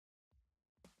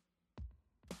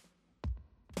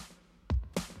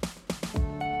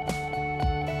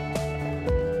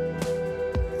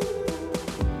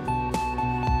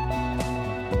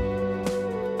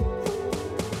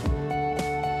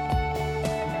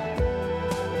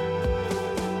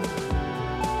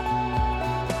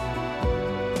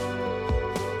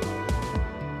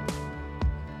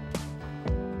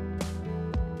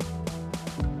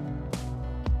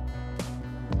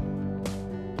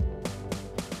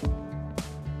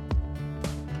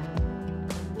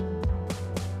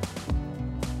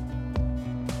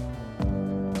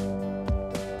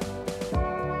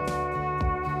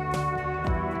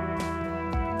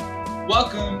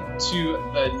Welcome to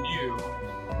the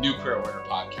New Queer Order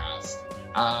podcast.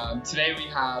 Today we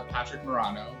have Patrick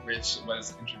Marano, which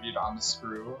was interviewed on The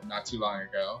Screw not too long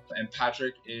ago. And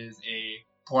Patrick is a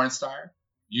porn star,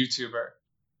 YouTuber,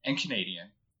 and Canadian.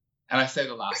 And I say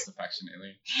the last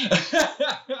affectionately.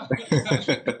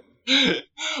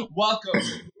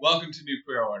 Welcome to New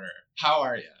Queer Order. How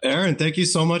are you? Aaron, thank you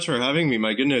so much for having me.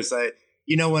 My goodness,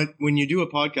 you know what? When you do a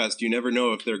podcast, you never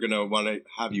know if they're going to want to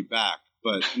have you back.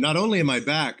 But not only am I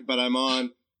back, but I'm on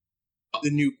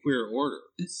the New Queer Order.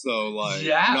 So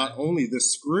not only The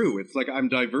Screw, it's like I'm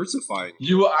diversifying.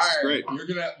 You are. Great. We're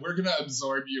gonna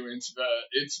absorb you into the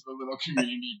little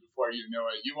community before you know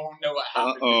it. You won't know what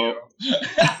happened to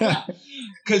you.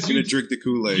 Because I'm gonna drink the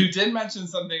Kool-Aid. You did mention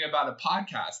something about a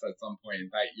podcast at some point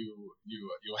that you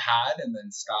had and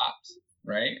then stopped,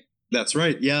 right? That's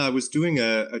right. Yeah, I was doing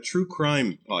a true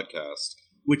crime podcast,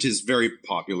 which is very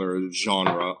popular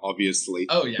genre, obviously.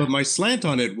 Oh, yeah. But my slant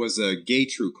on it was a gay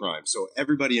true crime. So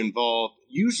everybody involved,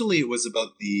 usually it was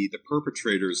about the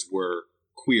perpetrators were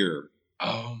queer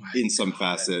in some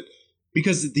facet.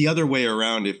 Because the other way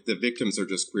around, if the victims are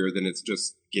just queer, then it's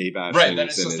just gay bashing. Right, then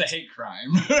it's just a hate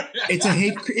crime. It's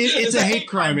a hate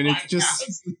crime, and it's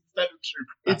just...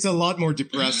 It's a lot more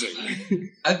depressing.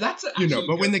 That's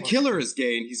but when the killer is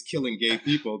gay and he's killing gay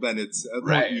people, then it's a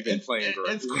right. even playing ground.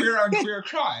 It's queer on queer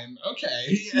crime.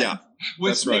 Okay. Yeah.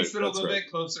 Which makes it a little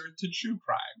bit closer to true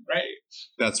crime, right?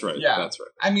 That's right. Yeah. That's right.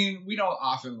 I mean, we don't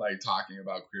often like talking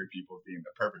about queer people being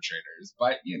the perpetrators,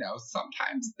 but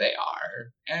sometimes they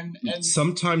are. And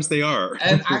sometimes they are.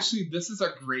 And actually, this is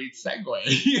a great segue.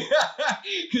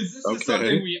 Because this is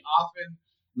something we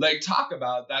often talk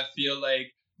about that feel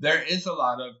like there is a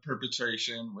lot of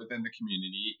perpetration within the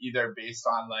community, either based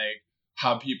on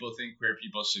how people think queer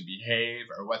people should behave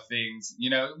or what things,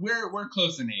 we're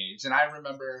close in age. And I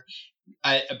remember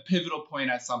a pivotal point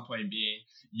at some point being,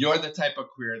 you're the type of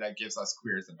queer that gives us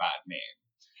queers a bad name.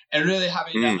 And really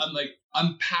having to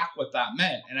unpack what that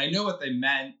meant. And I know what they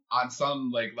meant on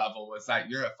some level was that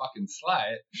you're a fucking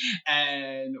slut.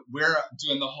 And we're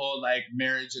doing the whole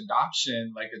marriage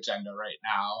adoption agenda right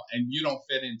now. And you don't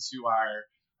fit into our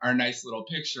nice little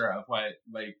picture of what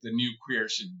the new queer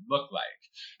should look like.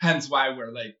 Hence why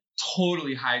we're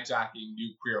totally hijacking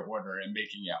New Queer Order and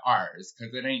making it ours,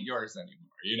 because it ain't yours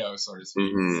anymore, so to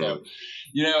speak. Mm-hmm. So,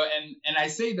 and I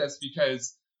say this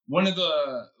because one of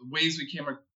the ways we came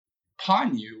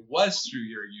upon you was through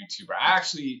your YouTuber.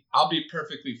 I'll be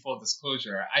perfectly full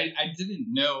disclosure. I didn't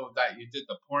know that you did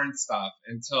the porn stuff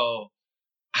until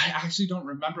I actually don't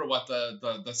remember what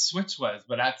the switch was,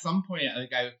 but at some point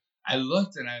I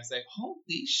looked and I was like,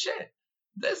 holy shit,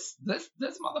 this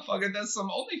motherfucker does some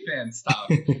OnlyFans stuff.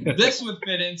 This would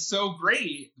fit in so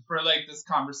great for this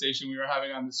conversation we were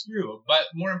having on The Screw. But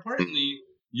more importantly,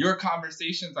 your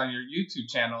conversations on your YouTube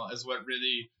channel is what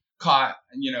really caught,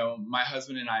 my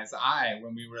husband and I's eye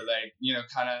when we were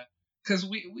kind of, because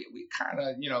we kind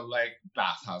of,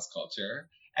 bathhouse culture,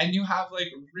 and you have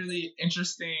really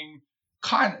interesting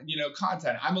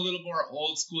content. I'm a little more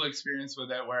old school experience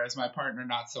with it, whereas my partner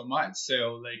not so much.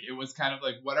 So it was kind of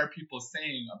what are people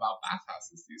saying about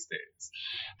bathhouses these days?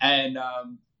 And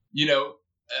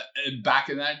back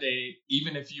in that day,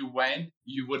 even if you went,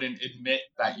 you wouldn't admit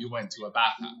that you went to a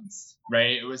bathhouse,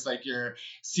 right? It was your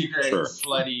secret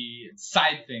slutty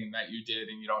side thing that you did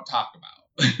and you don't talk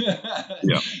about.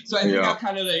 Yeah. So I think I'll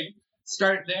kind of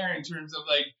start there in terms of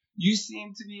you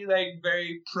seem to be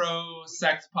very pro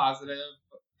sex positive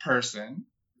person.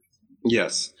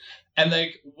 Yes. And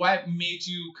what made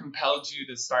you compelled you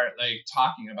to start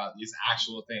talking about these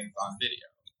actual things on video?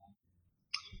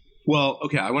 Well,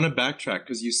 okay, I want to backtrack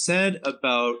because you said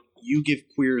about you give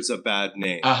queers a bad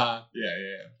name. Uh-huh.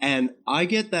 Yeah. And I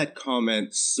get that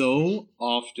comment so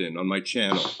often on my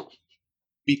channel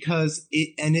because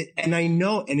I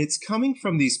know, and it's coming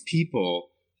from these people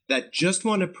that just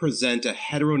want to present a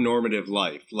heteronormative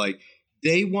life.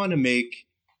 They want to make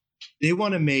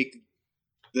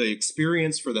the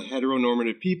experience for the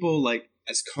heteronormative people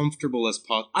as comfortable as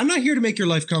possible. I'm not here to make your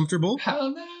life comfortable.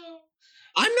 Hell no.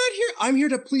 I'm here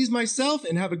to please myself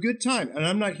and have a good time. And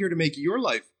I'm not here to make your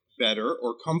life better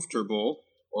or comfortable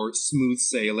or smooth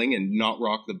sailing and not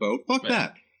rock the boat. Fuck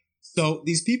that. So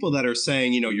these people that are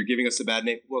saying, you're giving us a bad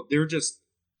name, well, they're just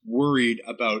worried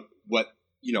about what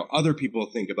other people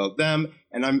think about them,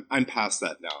 and I'm past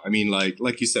that now. I mean,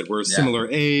 like you said, we're a similar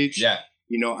age. Yeah.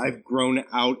 I've grown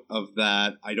out of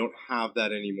that. I don't have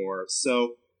that anymore.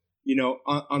 So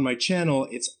on my channel,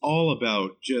 it's all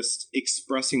about just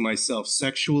expressing myself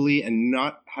sexually and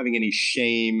not having any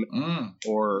shame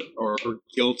or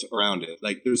guilt around it.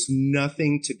 Like, there's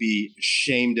nothing to be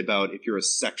ashamed about if you're a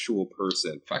sexual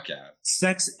person. Fuck yeah.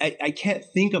 Sex, I can't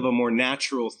think of a more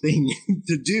natural thing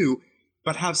to do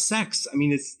but have sex. I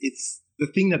mean, it's the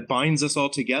thing that binds us all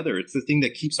together. It's the thing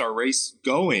that keeps our race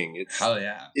going. It's, hell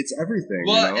yeah. It's everything.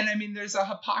 Well, and I mean, there's a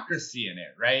hypocrisy in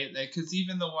it, right? Like, because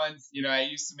even the ones, I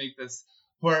used to make this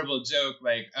horrible joke,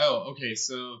 like, oh, okay,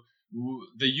 so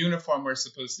the uniform we're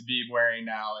supposed to be wearing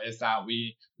now is that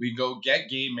we go get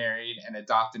gay married and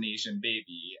adopt an Asian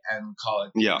baby and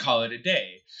call it a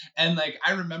day. And like,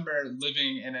 I remember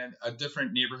living in a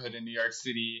different neighborhood in New York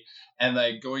City and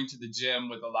like going to the gym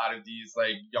with a lot of these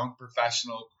like young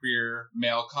professional queer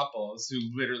male couples who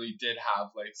literally did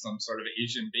have like some sort of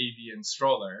Asian baby and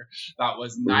stroller that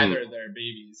was neither their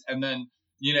babies. And then,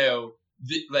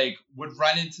 like would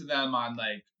run into them on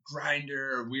like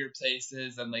Grindr or weird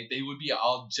places, and like they would be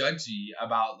all judgy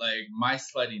about like my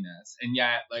sluttiness, and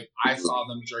yet like I saw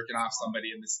them jerking off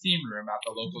somebody in the steam room at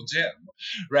the local gym,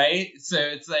 right? So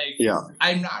it's like,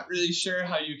 I'm not really sure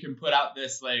how you can put out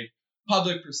this like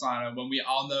public persona when we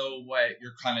all know what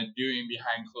you're kind of doing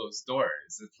behind closed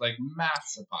doors. It's like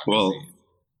mass hypocrisy. Well,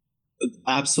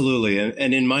 absolutely,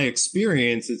 and in my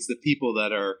experience, it's the people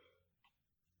that are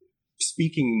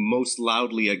speaking most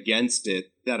loudly against it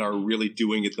that are really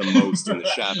doing it the most in the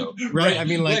shadow, right? I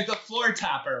mean, like the floor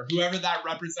tapper, whoever that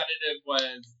representative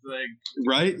was, like,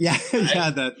 right? Yeah,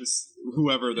 right? That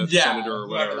whoever that senator or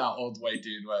whatever that old white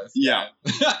dude was. Yeah,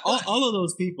 all of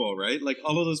those people, right? Like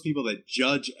all of those people that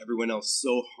judge everyone else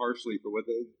so harshly for what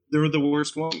they're the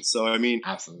worst ones. So I mean,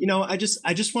 absolutely. I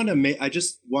just want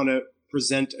to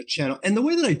present a channel, and the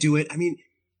way that I do it, I mean,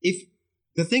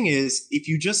 the thing is, if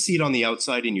you just see it on the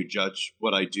outside and you judge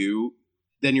what I do,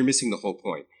 then you're missing the whole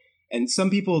point. And some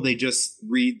people, they just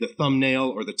read the thumbnail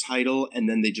or the title and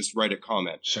then they just write a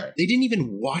comment. Sure. They didn't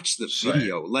even watch the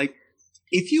video. Right. Like,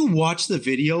 if you watch the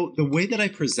video, the way that I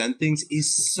present things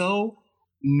is it's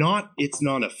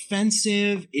not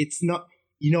offensive. It's not,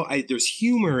 there's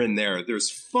humor in there.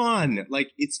 There's fun.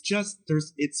 Like, it's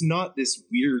not this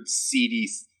weird, seedy,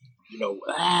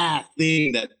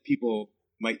 thing that people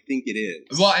might think it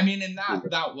is. Well, I mean, and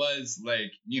that was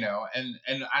like,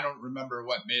 and I don't remember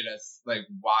what made us like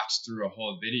watch through a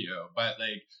whole video, but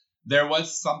like there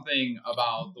was something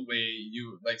about the way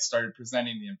you like started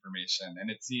presenting the information, and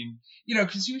it seemed,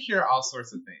 because you hear all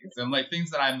sorts of things, and like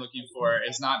things that I'm looking for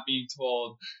is not being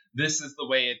told this is the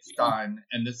way it's done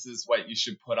and this is what you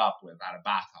should put up with at a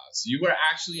bathhouse. You were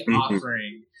actually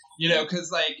offering,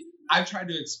 because like I've tried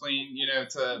to explain,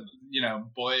 to,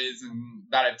 boys and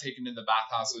that I've taken to the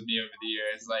bathhouse with me over the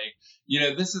years,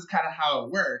 like, this is kind of how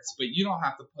it works, but you don't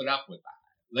have to put up with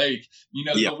that. Like,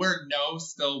 the word no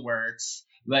still works.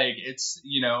 Like, it's,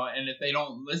 and if they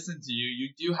don't listen to you, you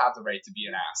do have the right to be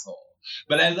an asshole.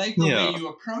 But I like the way you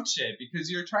approach it, because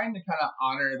you're trying to kind of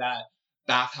honor that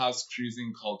bathhouse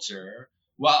cruising culture,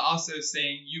 while also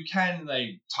saying you can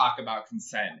like talk about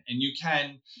consent, and you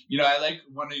can, I like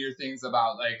one of your things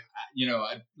about like,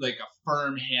 a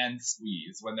firm hand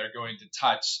squeeze when they're going to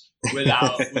touch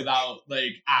without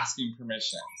like asking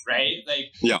permission, right?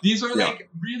 Like these are like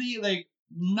really like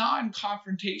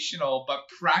non-confrontational but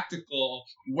practical,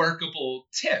 workable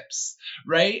tips,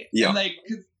 right? Yeah. And like,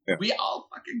 'cause we all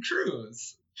fucking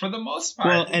cruise for the most part.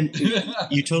 Well, and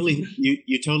you totally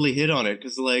hit on it,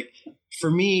 because like for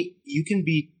me, you can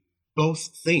be both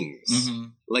things. Mm-hmm.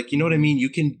 Like, you know what I mean? You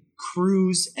can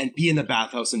cruise and be in the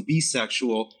bathhouse and be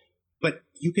sexual, but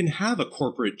you can have a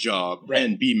corporate job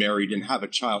and be married and have a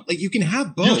child. Like, you can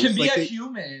have both. You can be like a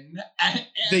human. And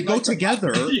they go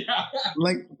together.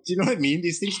 Like, do you know what I mean?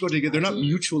 These things go together. They're not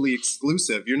mutually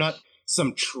exclusive. You're not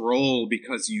some troll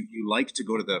because you like to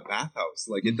go to the bathhouse.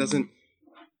 Like, it doesn't.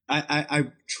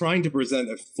 I'm trying to present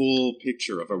a full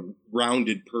picture of a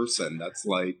rounded person that's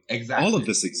like, all of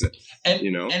this exists, and,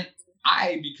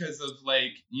 And because of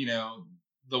like,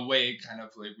 the way kind of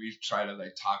like we've tried to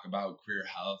like talk about queer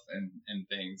health and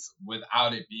things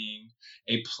without it being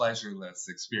a pleasureless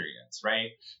experience,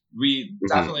 right? We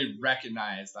definitely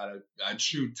recognize that a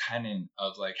true tenet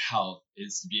of like health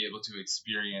is to be able to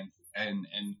experience and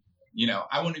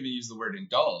I won't even use the word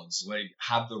indulge, like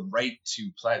have the right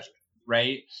to pleasure.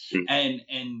 Right.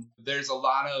 And there's a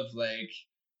lot of like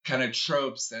kind of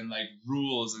tropes and like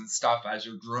rules and stuff as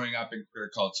you're growing up in queer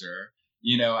culture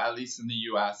at least in the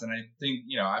US. And I think,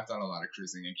 I've done a lot of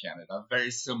cruising in Canada,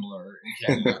 very similar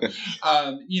in Canada.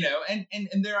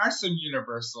 And there are some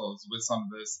universals with some of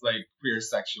this like queer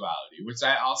sexuality, which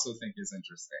I also think is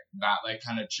interesting, that like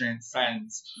kind of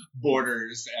transcends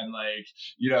borders and like,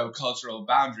 cultural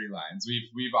boundary lines.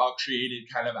 We've all created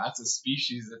kind of as a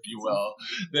species, if you will,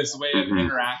 this way of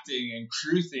interacting and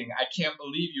cruising. I can't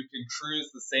believe you can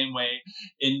cruise the same way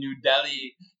in New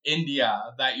Delhi, India,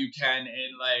 that you can in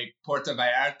like Puerto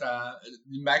Vallarta,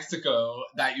 Mexico,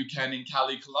 that you can in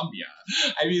Cali, Colombia.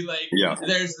 I mean, like,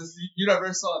 there's this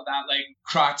universal of that like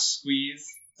crotch squeeze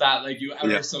that like you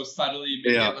ever so subtly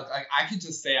make it look like. I could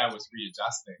just say I was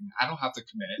readjusting. I don't have to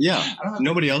commit. Yeah,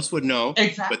 nobody else would know.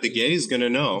 Exactly. But the gay is going to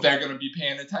know. They're going to be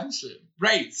paying attention.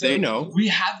 Right. So they know. We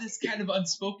have this kind of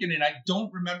unspoken, and I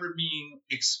don't remember being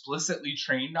explicitly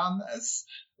trained on this,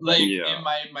 like in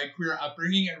my queer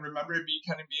upbringing, and remember it being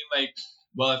kind of being like,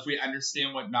 well, if we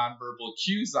understand what nonverbal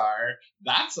cues are,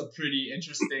 that's a pretty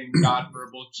interesting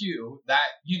nonverbal cue that,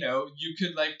 you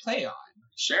could like play on.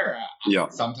 Sure.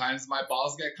 Sometimes my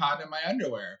balls get caught in my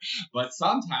underwear, but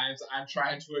sometimes I'm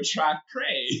trying to attract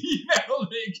prey,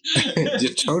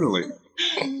 Totally.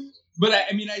 But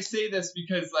I say this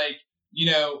because like,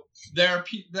 there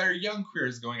are young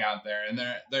queers going out there, and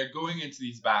they're going into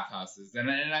these bathhouses, and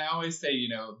I always say,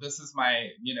 this is my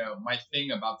my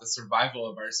thing about the survival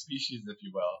of our species, if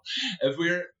you will.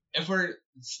 If we're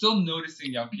still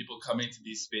noticing young people coming to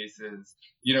these spaces,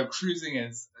 cruising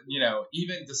is,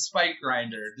 even despite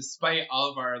Grindr, despite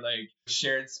all of our like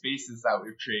shared spaces that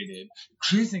we've created,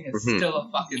 cruising is still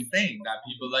a fucking thing that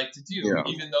people like to do,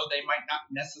 even though they might not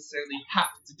necessarily have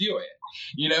to do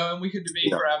it, and we could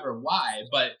debate forever why,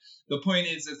 but the point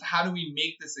is how do we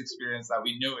make this experience that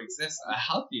we know exists a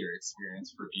healthier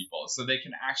experience for people so they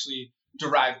can actually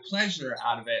derive pleasure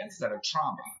out of it instead of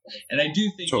trauma. And I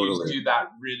do think you do that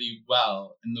really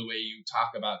well in the way you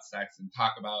talk about sex and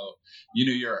talk about,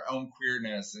 your own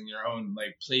queerness and your own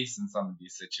like place in some of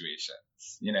these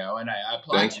situations, and I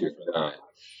applaud you for that,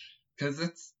 because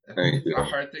it's a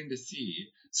hard thing to see.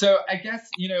 So I guess,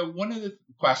 one of the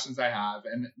questions I have,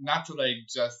 and not to like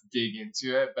just dig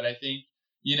into it, but I think,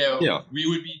 we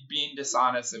would be being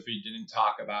dishonest if we didn't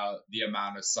talk about the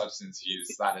amount of substance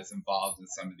use that is involved in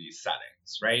some of these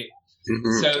settings, right?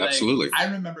 So like, absolutely.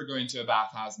 I remember going to a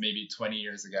bathhouse maybe 20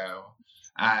 years ago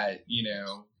at,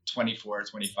 24,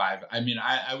 25.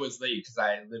 I was late because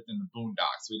I lived in the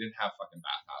boondocks. We didn't have fucking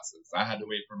bathhouses. I had to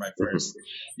wait for my first,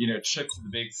 trip to the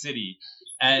big city.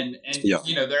 And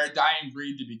they're a dying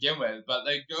breed to begin with, but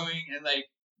like going and like,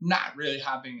 not really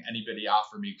having anybody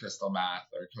offer me crystal meth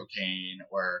or cocaine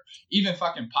or even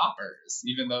fucking poppers,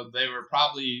 even though they were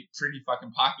probably pretty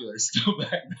fucking popular still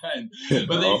back then.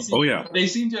 But they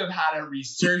seem to have had a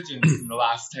resurgence in the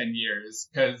last 10 years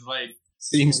because like,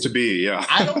 seems to be,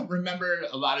 I don't remember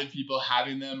a lot of people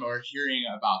having them or hearing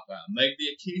about them. Like the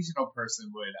occasional person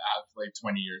would have like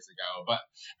 20 years ago, but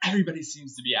everybody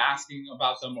seems to be asking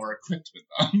about them or equipped with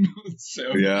them.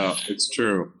 So yeah, it's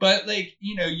true. But like,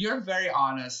 you're very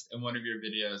honest in one of your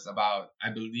videos about,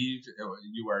 I believe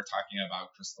you were talking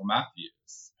about crystal meth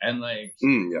use. And like,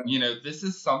 this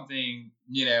is something,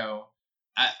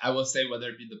 I will say, whether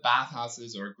it be the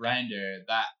bathhouses or Grindr,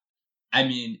 that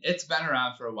it's been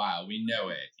around for a while. We know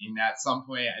it. And at some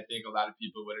point, I think a lot of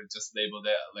people would have just labeled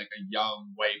it like a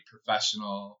young, white,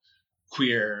 professional,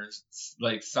 queer,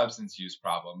 like substance use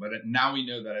problem. But now we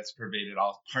know that it's pervaded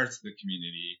all parts of the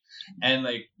community. And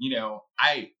like,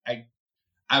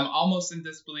 I'm almost in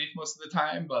disbelief most of the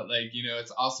time. But like,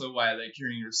 it's also why I like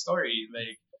hearing your story.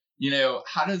 Like,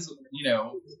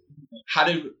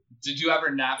 did you ever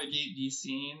navigate these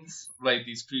scenes, like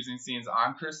these cruising scenes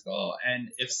on Crystal? And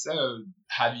if so,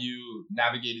 have you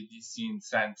navigated these scenes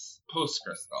since post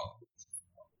Crystal?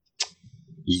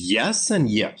 Yes and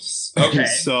yes. Okay.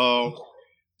 So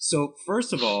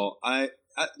first of all, I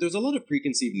there's a lot of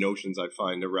preconceived notions I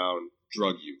find around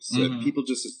drug use. People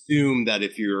just assume that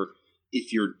if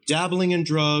you're dabbling in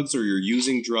drugs or you're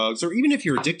using drugs, or even if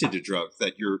you're addicted to drugs,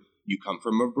 that you come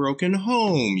from a broken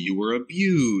home, you were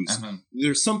abused,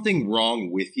 there's something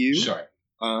wrong with you. Sure.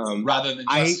 Rather than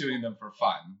just doing them for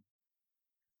fun.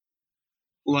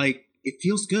 Like, it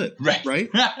feels good. Right?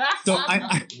 So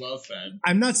well said.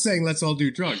 I'm not saying let's all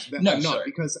do drugs. No, I'm not, sure.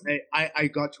 because I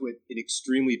got to an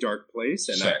extremely dark place,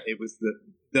 and it was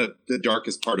the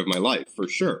darkest part of my life, for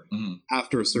sure,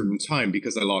 after a certain time,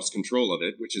 because I lost control of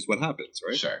it, which is what happens,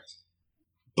 right? Sure.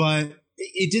 But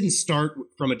it didn't start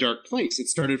from a dark place. It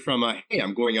started from hey,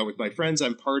 I'm going out with my friends,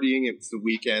 I'm partying, it's the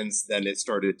weekends, then it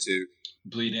started to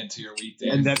bleed into your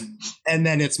weekdays. And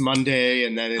then it's Monday,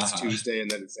 and then it's Tuesday,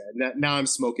 and then it's now I'm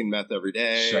smoking meth every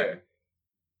day. Sure.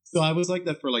 So I was like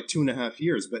that for like 2.5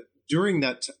 years. But during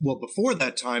that, before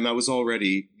that time, I was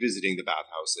already visiting the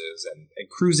bathhouses and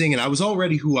cruising, and I was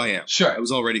already who I am. Sure. I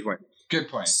was already who I am. Good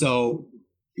point. So,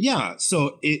 yeah.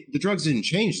 So the drugs didn't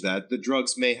change that. The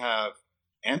drugs may have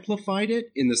amplified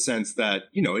it in the sense that,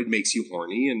 it makes you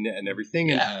horny and everything.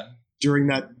 Yeah. And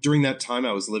during that time,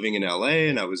 I was living in LA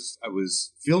and I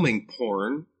was filming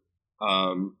porn.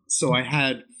 So I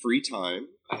had free time.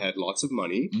 I had lots of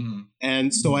money. Mm-hmm.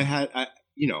 And so I had,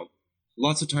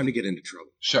 lots of time to get into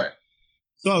trouble. Sure.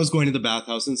 So I was going to the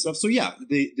bathhouse and stuff. So yeah,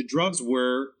 the drugs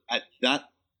were, at that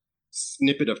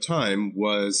snippet of time,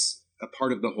 was a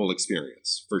part of the whole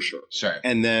experience, for sure. Sure.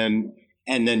 And then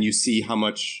you see how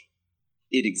much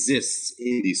it exists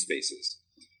in these spaces.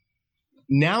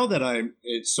 Now that I'm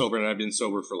sober, and I've been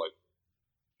sober for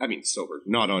sober,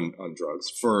 not on drugs,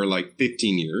 for like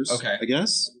 15 years, okay. I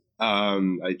guess.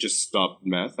 I just stopped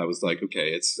meth. I was like,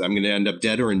 okay, I'm going to end up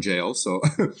dead or in jail. So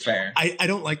fair. I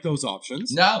don't like those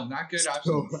options. No, not good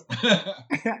options.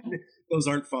 Those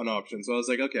aren't fun options. So I was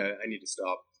like, okay, I need to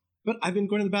stop. But I've been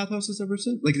going to the bathhouses ever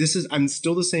since. Like I'm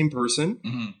still the same person.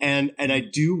 Mm-hmm. And I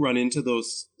do run into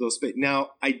those spaces.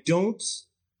 Now, I don't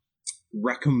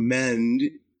recommend,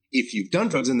 if you've done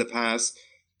drugs in the past,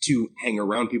 to hang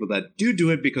around people that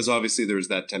do it, because obviously there's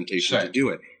that temptation to do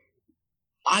it.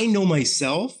 I know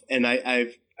myself, and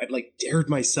I've like dared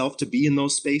myself to be in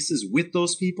those spaces with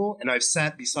those people, and I've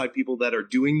sat beside people that are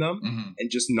doing them mm-hmm.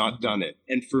 and just not done it.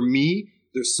 And for me,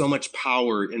 there's so much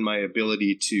power in my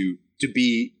ability to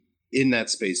be in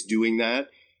that space doing that.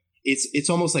 It's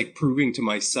almost like proving to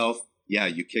myself, yeah,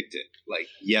 you kicked it. Like,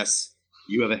 yes,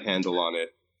 you have a handle on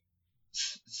it.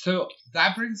 So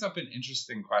that brings up an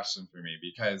interesting question for me,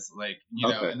 because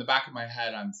in the back of my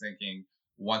head, I'm thinking,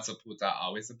 once a puta,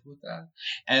 always a puta.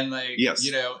 And yes.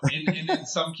 In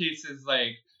some cases,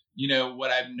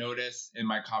 what I've noticed in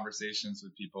my conversations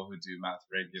with people who do meth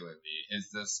regularly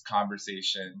is this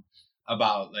conversation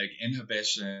about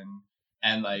inhibition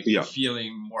and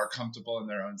feeling more comfortable in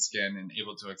their own skin and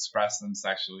able to express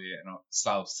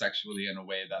themselves sexually in a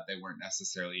way that they weren't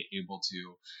necessarily able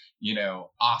to,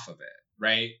 off of it.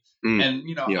 Right. And,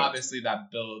 obviously that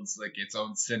builds its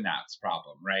own synapse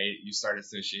problem, right? You start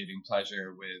associating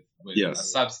pleasure with a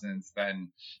substance,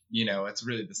 then, it's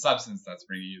really the substance that's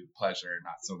bringing you pleasure,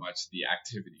 not so much the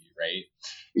activity. Right.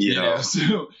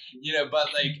 But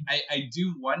I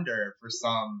do wonder for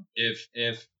some if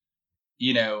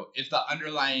the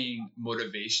underlying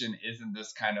motivation isn't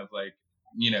this kind of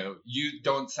you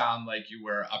don't sound like you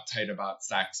were uptight about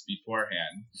sex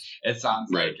beforehand. It sounds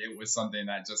like it was something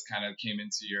that just kind of came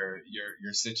into your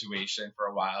situation for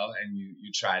a while and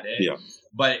you tried it,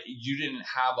 but you didn't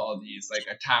have all these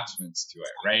attachments to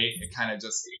it, right? It kind of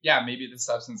just, maybe the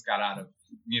substance got out of,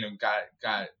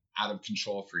 got out of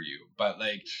control for you, but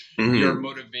your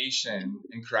motivation,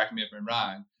 and correct me if I'm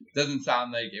wrong, doesn't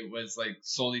sound like it was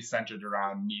solely centered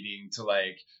around needing to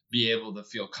be able to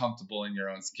feel comfortable in your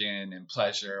own skin and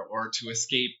pleasure, or to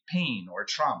escape pain or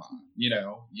trauma.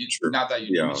 Not that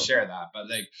you didn't share that, but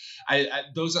I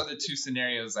those are the two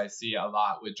scenarios I see a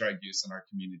lot with drug use in our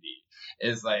community.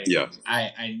 Is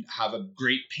I have a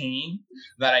great pain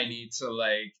that I need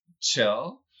to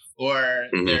chill, or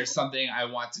there's something I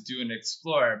want to do and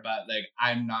explore, but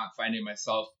I'm not finding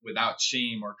myself without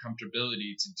shame or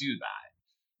comfortability to do that.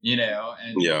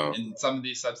 And some of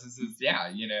these substances, they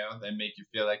make you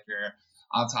feel like you're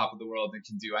on top of the world and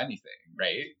can do anything,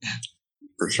 right?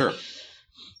 For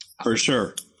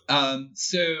sure.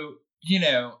 So,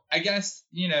 I guess,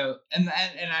 and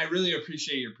I really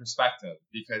appreciate your perspective,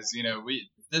 because,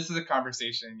 this is a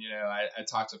conversation, I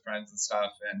talk to friends and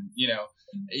stuff, and,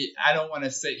 I don't want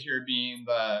to sit here being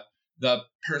the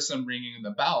person ringing the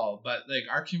bell, but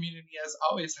our community has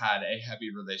always had a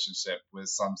heavy relationship with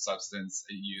some substance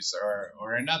use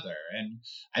or another. And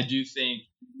I do think,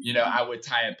 I would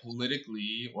tie it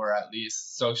politically, or at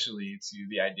least socially, to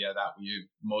the idea that we've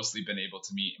mostly been able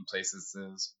to meet in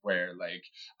places where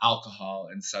alcohol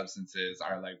and substances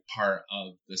are part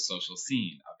of the social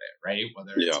scene of it, right?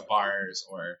 Whether it's bars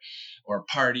or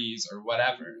parties or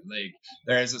whatever,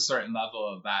 there is a certain level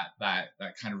of that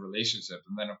kind of relationship.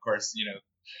 And then of course,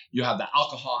 you have the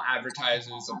alcohol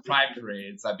advertisers of pride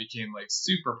parades that became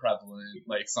super prevalent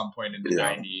some point in the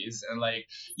 90s,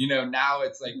 and now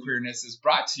it's queerness is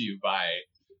brought to you by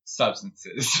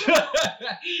substances.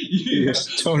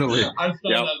 Yes, totally. On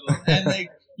some level. And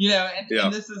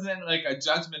and this isn't a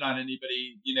judgment on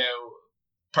anybody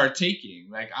partaking.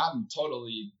 I'm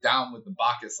totally down with the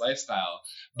Bacchus lifestyle,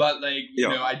 but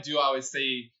I do always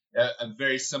say a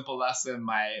very simple lesson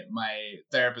my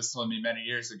therapist told me many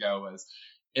years ago was,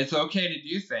 it's okay to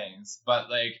do things, but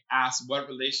like ask what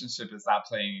relationship is that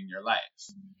playing in your life?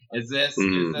 Is this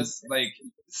like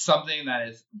something that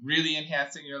is really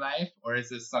enhancing your life, or is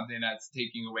this something that's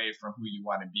taking away from who you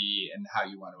want to be and how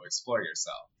you want to explore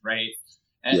yourself, right?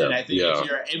 And I think if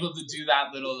you're able to do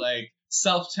that little like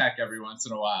self-check every once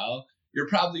in a while, you're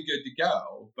probably good to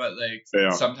go. But like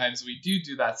sometimes we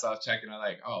do that self-check and are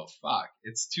like, oh fuck,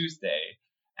 it's Tuesday,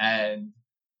 and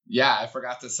yeah, I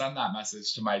forgot to send that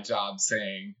message to my job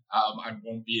saying I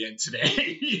won't be in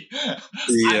today.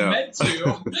 I meant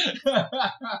to.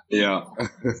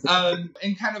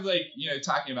 And kind of like,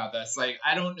 talking about this, like,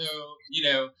 I don't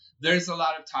know, there's a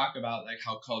lot of talk about like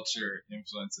how culture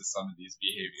influences some of these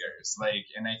behaviors. Like,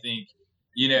 and I think,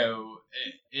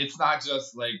 it's not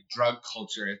just like drug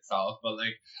culture itself, but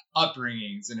like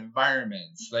upbringings and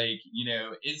environments. Like,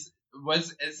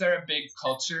 is there a big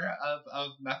culture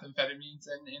of methamphetamines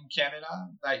in Canada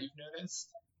that you've noticed?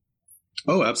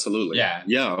 Oh, absolutely.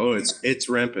 Yeah. Oh, it's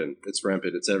rampant. It's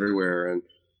rampant. It's everywhere. And,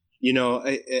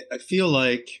 I feel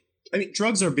like,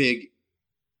 drugs are big.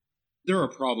 They're a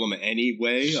problem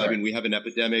anyway. Sure. I mean, we have an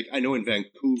epidemic. I know in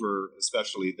Vancouver,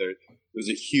 especially, there's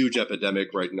a huge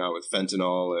epidemic right now with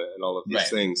fentanyl and all of these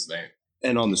things. Right.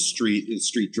 And on the street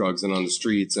drugs and on the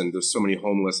streets. And there's so many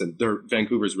homeless. And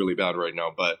Vancouver's really bad right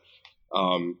now. But,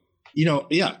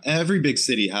 every big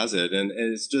city has it. And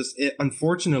it's just,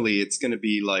 unfortunately, it's going to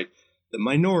be like the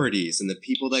minorities and the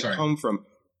people that come from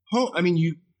home. I mean,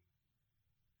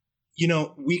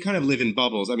 we kind of live in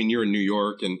bubbles. I mean, you're in New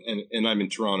York and I'm in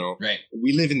Toronto. Right.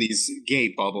 We live in these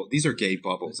gay bubbles. These are gay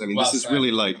bubbles. I mean, this is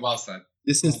really like,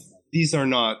 this is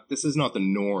not the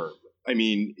norm. I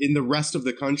mean, in the rest of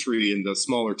the country, in the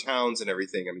smaller towns and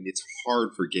everything, I mean, it's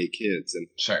hard for gay kids, and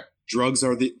drugs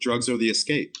are the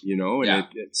escape, and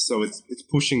it's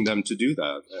pushing them to do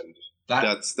that. And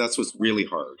that's what's really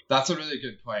hard. That's a really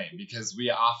good point, because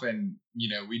we often,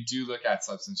 we do look at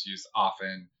substance use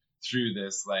often through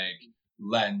this like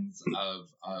lens of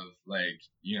like,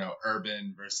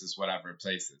 urban versus whatever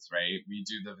places, right? We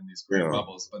do live in these great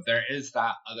bubbles, but there is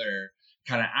that other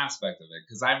kind of aspect of it.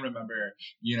 Because I remember,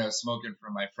 smoking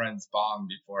from my friend's bong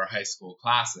before high school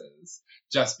classes,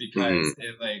 just because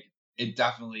it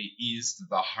definitely eased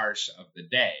the harsh of the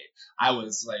day. I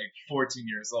was like 14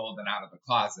 years old and out of the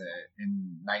closet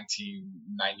in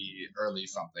 1990, early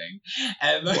something.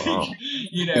 And like, and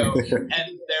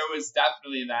there was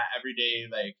definitely that everyday,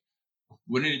 like,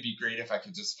 wouldn't it be great if I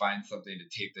could just find something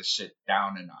to take this shit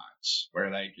down a notch,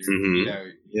 where like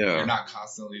you're not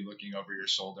constantly looking over your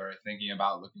shoulder, or thinking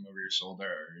about looking over your shoulder,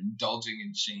 or indulging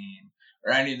in shame,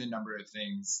 or any of the number of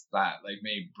things that like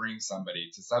may bring somebody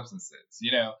to substances,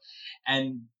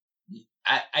 and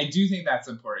I do think that's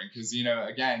important, because,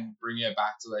 again, bringing it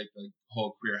back to like the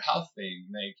whole queer health thing,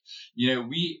 like,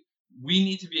 we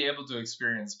need to be able to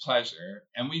experience pleasure,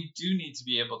 and we do need to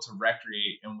be able to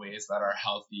recreate in ways that are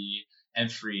healthy and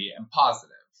free and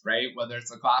positive, right? Whether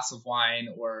it's a glass of wine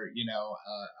or,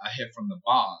 a hit from the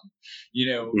bong,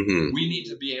 we need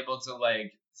to be able to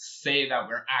like say that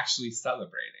we're actually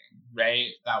celebrating, right?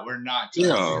 That we're not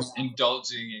just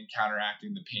indulging and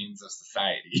counteracting the pains of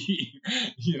society,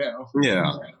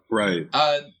 Yeah, right.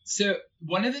 So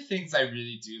one of the things I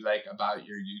really do like about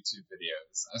your YouTube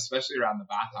videos, especially around the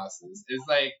bathhouses, is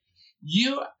like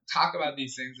you talk about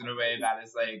these things in a way that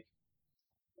is like,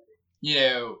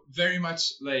 very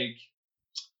much like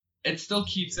it still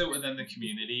keeps it within the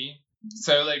community.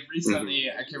 So like recently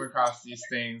I came across these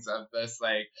things of this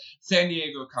like San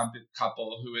Diego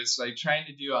couple who is like trying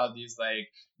to do all these like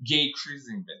gay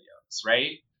cruising videos,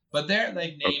 right? But they're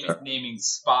like naming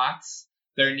spots,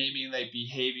 they're naming like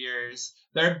behaviors,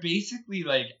 they're basically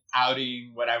like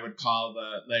outing what I would call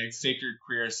the like sacred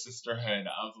queer sisterhood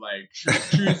of like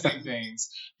cruising things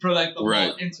for like the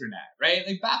whole internet, right?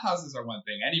 Like bathhouses are one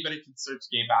thing. Anybody can search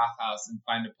gay bathhouse and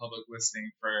find a public listing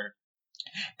for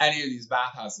any of these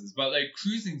bathhouses, but like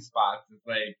cruising spots is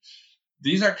like,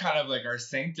 these are kind of like our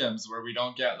sanctums where we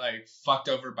don't get like fucked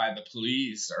over by the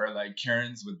police or like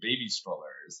Karens with baby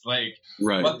strollers. Like,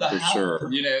 what the hell?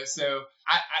 Sure. So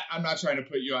I'm not trying to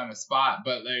put you on a spot,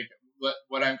 but like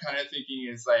what I'm kind of thinking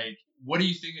is like, what do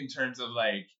you think in terms of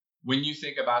like, when you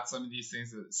think about some of these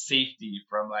things, safety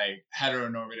from like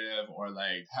heteronormative or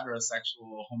like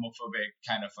heterosexual, homophobic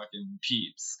kind of fucking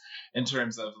peeps, in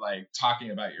terms of like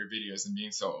talking about your videos and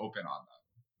being so open on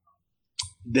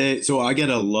them? So I get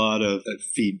a lot of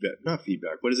not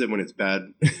feedback. What is it when it's bad?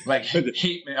 Like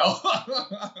hate mail.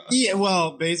 Yeah,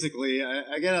 well, basically,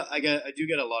 I do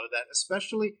get a lot of that.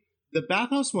 Especially the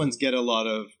bathhouse ones get a lot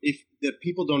of, if the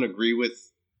people don't agree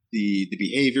with the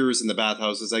behaviors in the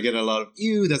bathhouses. I get a lot of,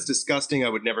 ew, that's disgusting. I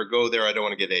would never go there. I don't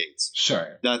want to get AIDS.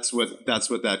 Sure. That's what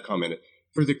that comment is.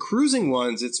 For the cruising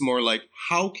ones, it's more like,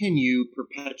 how can you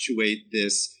perpetuate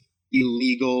this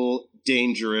illegal,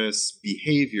 dangerous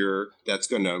behavior that's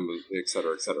going to move, et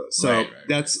cetera, et cetera. So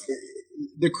that's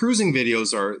the cruising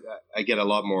videos are, I get a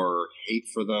lot more hate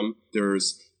for them.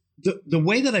 There's the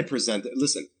way that I present it.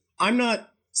 Listen, I'm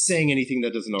not saying anything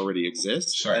that doesn't already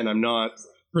exist, sure. and I'm not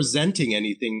presenting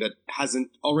anything that hasn't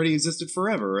already existed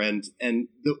forever. And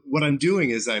what I'm doing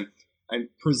is I'm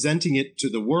presenting it to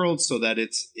the world so that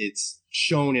it's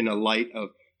shown in a light of,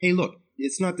 hey, look,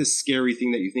 it's not this scary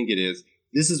thing that you think it is.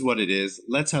 This is what it is.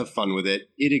 Let's have fun with it.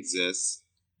 It exists.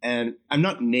 And I'm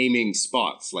not naming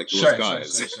spots like those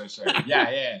guys. Sure.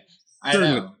 Yeah. I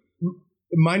know.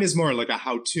 Mine is more like a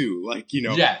how-to. Like,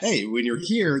 yes. Hey, when you're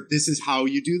here, this is how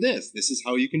you do this. This is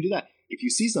how you can do that. If you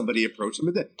see somebody, approach them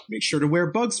with it. Make sure to wear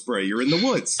bug spray. You're in the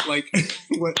woods. Like,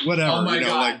 whatever. Oh, my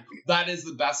God. That is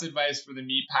the best advice for the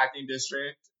meatpacking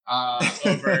district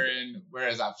over in, where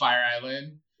is that, Fire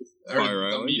Island? Or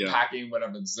the meatpacking,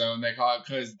 whatever zone they call it,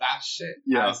 because that shit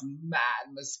has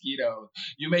mad mosquitoes.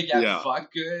 You may get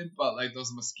fucked good, but like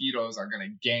those mosquitoes are gonna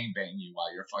gangbang you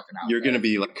while you're fucking out. You're there. Gonna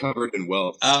be like covered in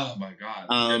welts. Oh my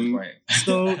God. Good point.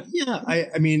 So yeah,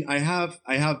 I mean, I have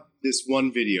this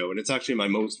one video, and it's actually my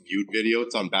most viewed video.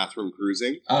 It's on bathroom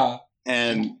cruising.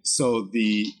 And so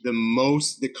the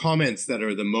comments that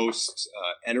are the most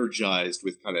energized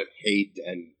with kind of hate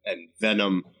and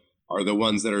venom are the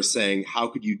ones that are saying, how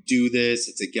could you do this?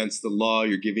 It's against the law.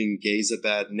 You're giving gays a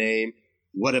bad name.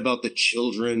 What about the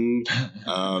children?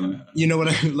 You know what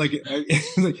I like?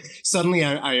 Suddenly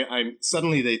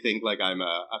suddenly they think like I'm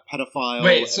a pedophile.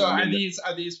 Wait, so are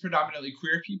these predominantly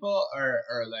queer people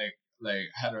or like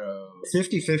hetero?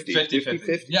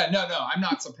 50-50. Yeah, no, I'm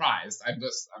not surprised. I'm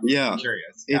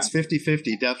curious. Yeah. It's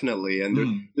 50-50, definitely.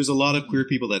 And there's a lot of queer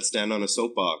people that stand on a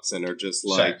soapbox and are just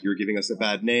like, you're giving us a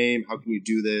bad name. How can you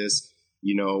do this?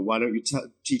 Why don't you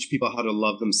teach people how to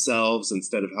love themselves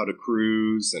instead of how to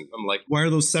cruise? And I'm like, why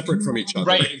are those separate from each other?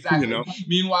 Right, exactly.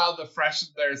 Meanwhile,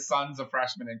 their son's a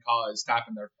freshman in college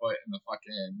tapping their foot in the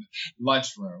fucking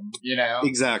lunchroom,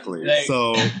 Exactly. Like...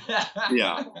 So,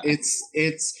 yeah,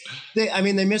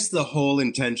 they missed the whole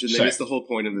intention. They missed the whole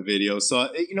point of the video. So,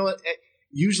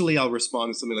 usually I'll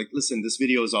respond to something like, listen, this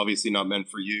video is obviously not meant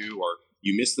for you, or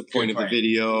you missed the point of the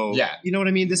video. Yeah. You know what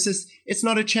I mean? It's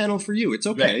not a channel for you. It's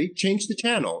okay. Right. Change the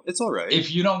channel. It's all right.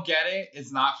 If you don't get it,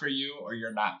 it's not for you, or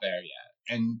you're not there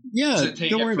yet. And so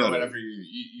take it for whatever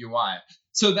you want.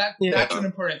 So that's an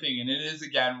important thing. And it is,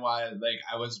 again, why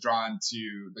I was drawn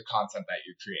to the content that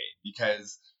you create,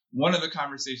 because one of the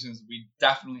conversations we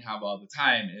definitely have all the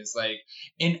time is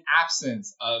in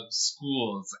absence of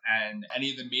schools and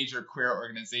any of the major queer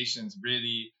organizations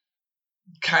really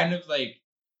kind of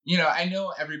I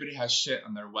know everybody has shit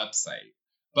on their website,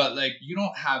 but you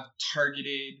don't have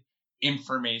targeted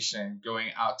information going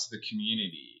out to the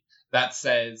community that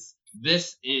says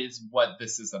this is what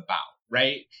this is about,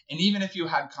 right? And even if you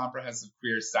had comprehensive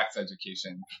queer sex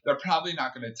education, they're probably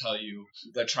not going to tell you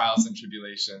the trials and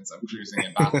tribulations of cruising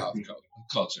and bathhouse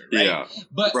culture, right? Yeah,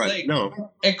 but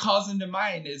it calls into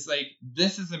mind is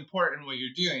this is important what you're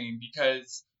doing,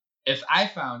 because if I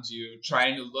found you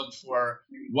trying to look for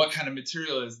what kind of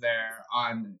material is there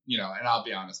on, and I'll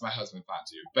be honest, my husband found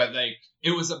you, but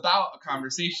it was about a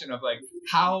conversation of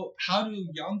how do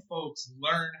young folks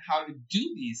learn how to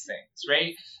do these things,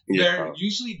 right? Yeah. They're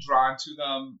usually drawn to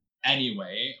them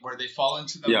anyway, or they fall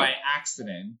into them by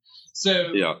accident.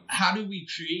 So how do we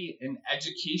create an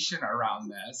education around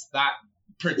this that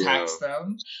protects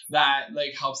them, that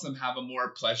helps them have a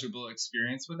more pleasurable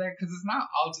experience with it? Because it's not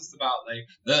all just about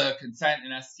the consent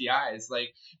and STIs.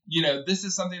 This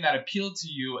is something that appealed to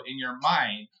you in your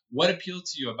mind. What appealed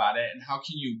to you about it, and how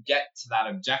can you get to that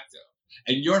objective?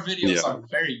 And your videos are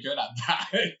very good at that,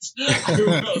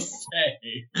 I will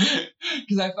say.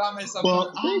 Because I found myself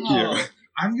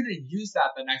I'm going to use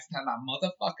that the next time that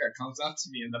motherfucker comes up to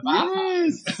me in the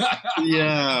bathhouse.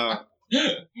 Yes.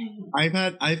 Yeah.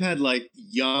 I've had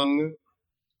young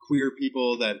queer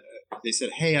people that they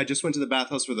said, hey, I just went to the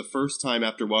bathhouse for the first time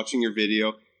after watching your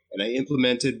video, and I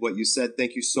implemented what you said.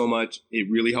 Thank you so much. It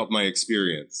really helped my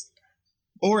experience.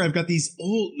 Or I've got these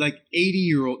old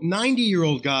 80-year-old,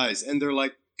 90-year-old guys, and they're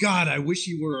like, God, I wish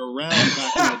you were around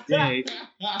back in the day,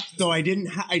 so I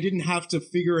didn't have to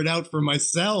figure it out for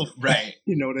myself. Right.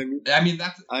 You know what I mean?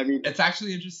 It's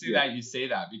actually interesting that you say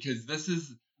that, because this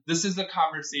is a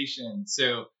conversation.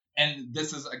 So, and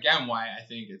this is, again, why I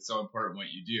think it's so important what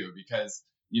you do, because,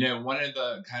 one of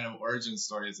the kind of origin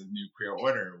stories of New Queer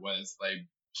Order was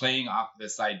playing off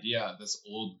this idea, this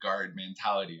old guard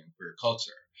mentality in queer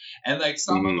culture. And like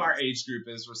some of our age group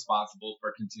is responsible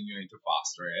for continuing to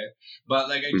foster it, but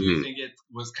like I do think it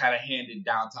was kind of handed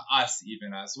down to us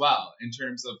even as well, in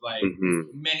terms of like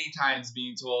many times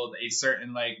being told a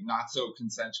certain like not so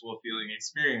consensual feeling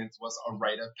experience was a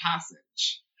rite of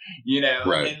passage, you know?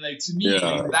 Right. And like to me,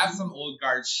 like, that's some old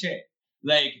guard shit.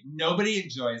 Like nobody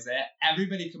enjoys it,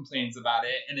 everybody complains about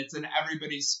it, and it's in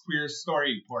everybody's queer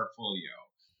story portfolio.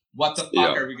 What the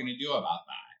fuck are we gonna do about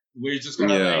that? We're just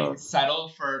gonna like settle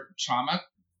for trauma.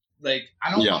 Like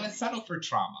I don't want to settle for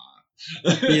trauma.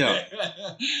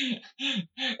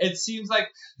 It seems like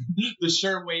the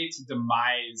sure way to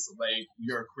demise like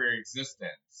your queer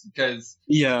existence, because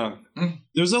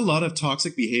there's a lot of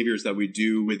toxic behaviors that we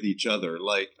do with each other.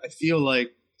 Like I feel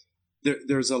like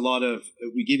there's a lot of,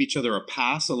 we give each other a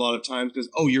pass a lot of times because,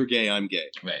 oh, you're gay, I'm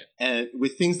gay. Right. And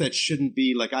with things that shouldn't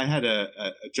be, like I had a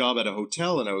job at a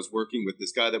hotel and I was working with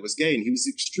this guy that was gay and he was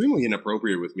extremely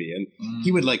inappropriate with me. And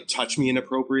he would like touch me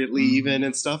inappropriately even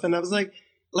and stuff. And I was like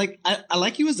I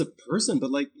like you as a person, but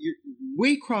like you're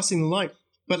way crossing the line.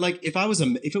 But like if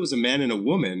it was a man and a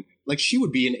woman, like she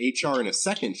would be in HR in a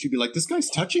second. She'd be like, this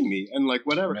guy's touching me and like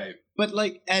whatever. Right. But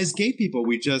like as gay people,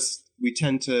 we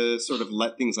tend to sort of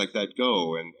let things like that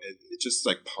go, and it's just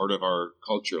like part of our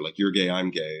culture. Like you're gay, I'm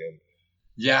gay, and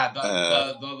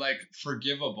the like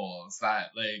forgivables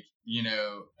that like, you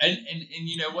know, and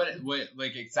you know what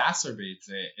like exacerbates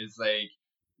it is like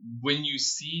when you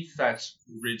see such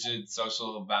rigid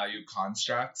social value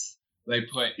constructs like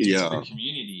put into the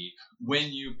community,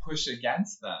 when you push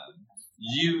against them,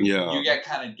 you get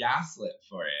kind of gaslit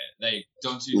for it. Like,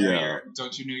 don't you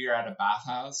know you're at a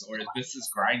bathhouse, or this is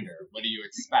Grindr? What do you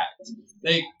expect?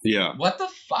 Like, what the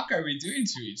fuck are we doing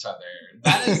to each other?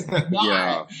 That is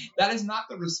not that is not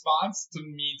the response to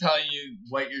me telling you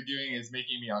what you're doing is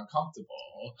making me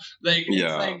uncomfortable. Like, it's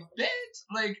like, bitch,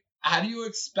 like, how do you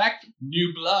expect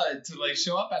new blood to like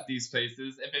show up at these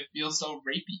places if it feels so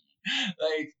rapey?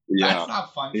 Like that's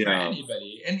not fun for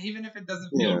anybody. And even if it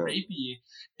doesn't feel rapey,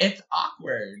 it's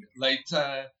awkward like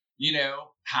to, you know,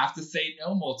 have to say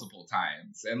no multiple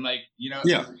times. And like, you know,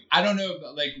 I don't know,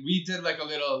 but like we did like a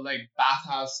little like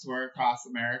bathhouse tour across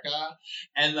America,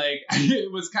 and like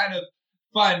it was kind of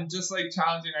fun just like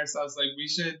challenging ourselves, like we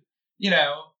should, you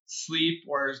know, sleep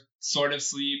or sort of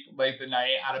sleep like the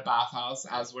night at a bathhouse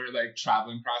as we're like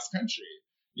traveling cross country.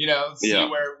 You know, see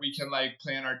where we can like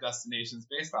plan our destinations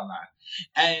based on that.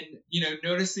 And, you know,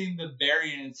 noticing the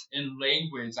variance in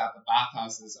language at the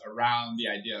bathhouses around the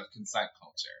idea of consent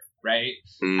culture, right?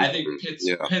 I think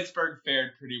Pittsburgh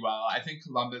fared pretty well. I think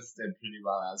Columbus did pretty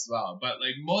well as well. But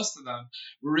like most of them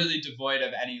were really devoid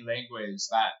of any language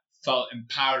that felt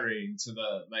empowering to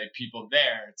the like people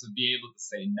there to be able to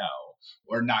say no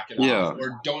or knock it off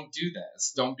or don't do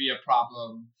this. Don't be a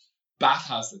problem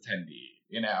bathhouse attendee.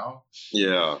 You know?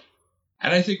 Yeah.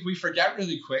 And I think we forget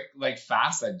really quick, like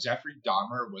fast, that Jeffrey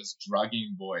Dahmer was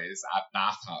drugging boys at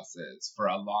bathhouses for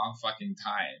a long fucking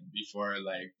time before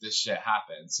like this shit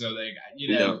happened. So like,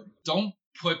 you know, don't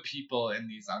put people in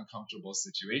these uncomfortable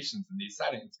situations in these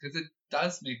settings because it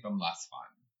does make them less fun.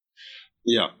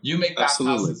 Yeah. You make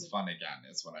bathhouses fun again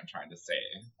is what I'm trying to say.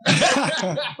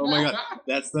 Oh my God.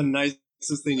 That's the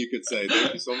nicest thing you could say.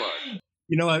 Thank you so much.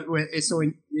 You know what? So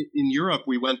in Europe,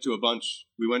 we went to a bunch.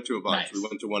 Nice. We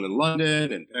went to one in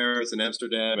London and Paris and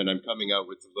Amsterdam, and I'm coming out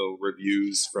with little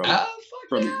reviews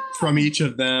from each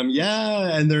of them.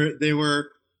 Yeah, and they're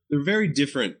very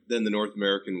different than the North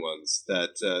American ones.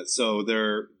 That so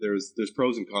there's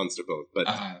pros and cons to both,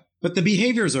 but the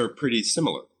behaviors are pretty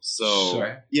similar.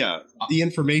 So the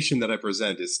information that I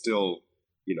present is still,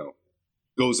 you know,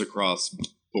 goes across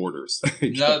borders.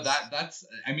 No, that's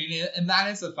I mean, and that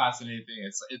is a fascinating thing.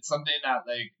 It's something that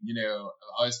like, you know,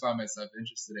 I always found myself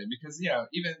interested in because, you know,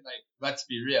 even like, let's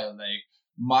be real, like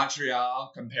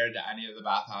Montreal compared to any of the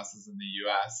bathhouses in the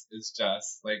US is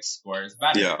just like scores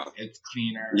better. Yeah. It's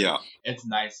cleaner. Yeah. It's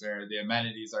nicer. The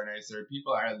amenities are nicer.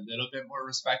 People are a little bit more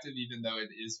respective, even though it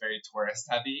is very tourist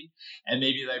heavy. And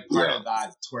maybe like part of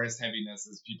that tourist heaviness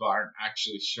is people aren't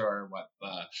actually sure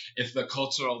if the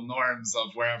cultural norms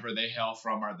of wherever they hail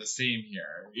from are the same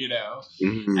here, you know?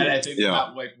 Mm-hmm. And I think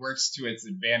that like works to its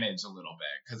advantage a little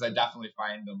bit because I definitely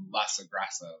find them less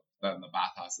aggressive than the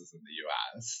bathhouses in the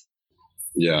US.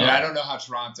 Yeah, I don't know how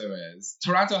Toronto is.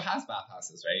 Toronto has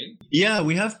bathhouses, right? Yeah,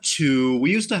 we have 2. We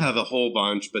used to have a whole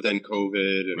bunch, but then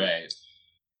COVID. And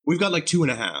we've got like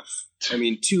 2.5. I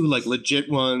mean, 2 like legit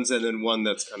ones, and then one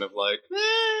that's kind of like,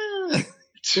 like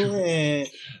a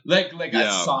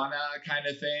sauna kind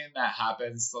of thing that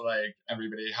happens to like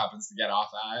everybody happens to get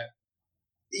off at.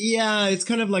 Yeah, it's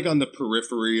kind of like on the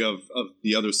periphery of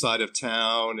the other side of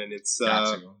town, and it's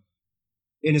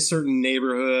in a certain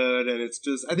neighborhood, and it's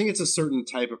just, I think it's a certain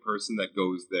type of person that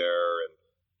goes there, and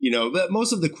but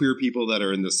most of the queer people that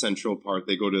are in the central part,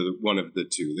 they go to one of the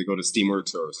two. They go to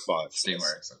Steamworks or Spots.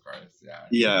 Steamworks, of course, yeah.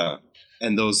 Yeah,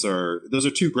 and those are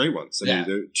two great ones. I mean,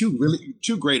 they're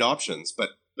two great options, but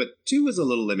two is a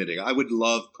little limiting. I would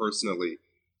love personally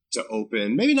to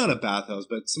open, maybe not a bathhouse,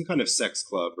 but some kind of sex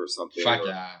club or something. Fuck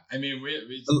yeah. I mean,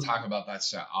 we talk about that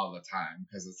shit all the time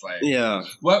because it's like... Yeah.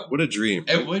 What a dream.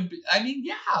 It would be... I mean,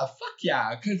 yeah, fuck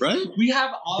yeah. Because we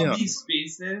have all these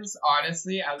spaces,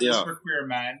 honestly, at least for queer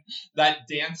men, that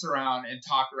dance around and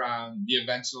talk around the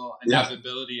eventual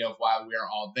inevitability of why we're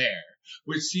all there.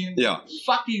 Which seems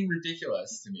fucking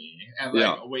ridiculous to me and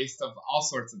like a waste of all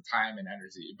sorts of time and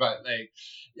energy. But like,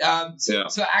 so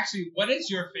actually, what is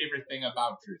your favorite thing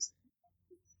about cruising?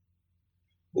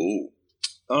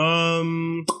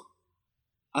 I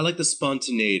like the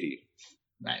spontaneity.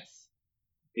 Nice.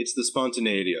 It's the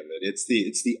spontaneity of it. It's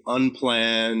the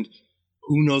unplanned.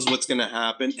 Who knows what's going to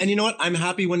happen? And you know what? I'm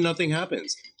happy when nothing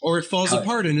happens or it falls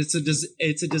apart and it's a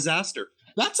disaster.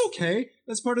 That's okay.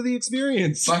 That's part of the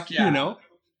experience. Fuck yeah.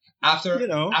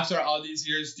 After after all these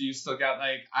years, do you still get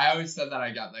like, I always said that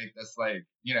I got like this like,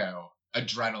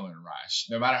 adrenaline rush.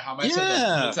 No matter how much of a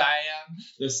putz I am,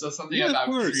 there's still something about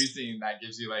cruising that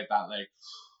gives you like that like,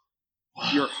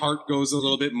 your heart goes a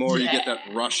little bit more. You get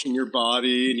that rush in your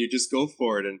body and you just go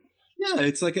for it. And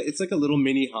it's like a little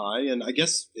mini high, and I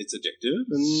guess it's addictive,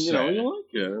 and you like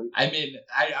it. I mean,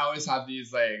 I always have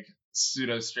these like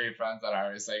pseudo straight friends that are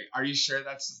always like, are you sure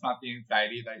that's just not the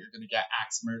anxiety that you're gonna get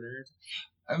axe murdered?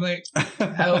 I'm like,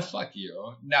 hell, fuck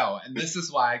you. No, and this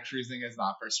is why cruising is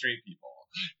not for straight people.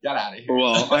 Get out of here.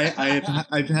 Well,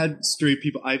 I've had straight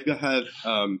people. I've had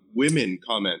women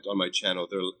comment on my channel.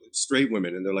 They're straight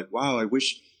women, and they're like, wow, I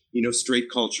wish straight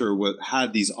culture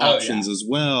had these options as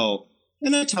well.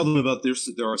 And I tell them about there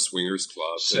are swingers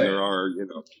clubs and there are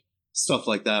stuff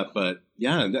like that. But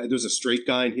yeah, there's a straight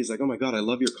guy, and he's like, oh my God, I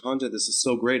love your content. This is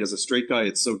so great. As a straight guy,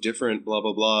 it's so different, blah,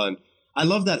 blah, blah. And I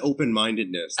love that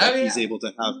open-mindedness that he's able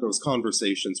to have those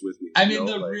conversations with me. I mean,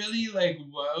 really like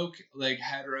woke, like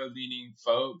hetero-leaning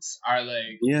folks are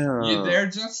like, they're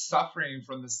just suffering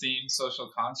from the same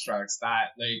social constructs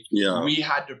that like we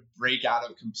had to break out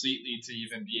of completely to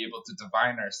even be able to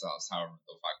define ourselves however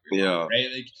the fuck we want,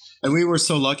 right? Like, and we were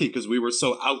so lucky because we were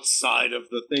so outside of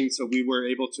the thing, so we were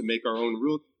able to make our own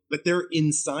rules. But they're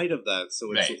inside of that,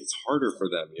 so it's harder for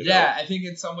them. Yeah, I think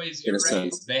in some ways you're right.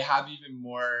 Sense. They have even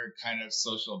more kind of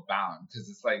social bound because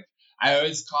it's like, I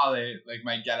always call it like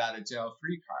my get out of jail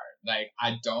free card. Like,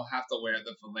 I don't have to wear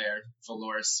the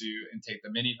velour suit and take the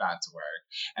minivan to work.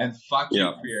 And fuck you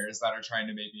queers that are trying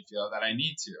to make me feel that I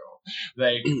need to.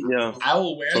 Like, I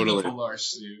will wear the velour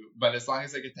suit, but as long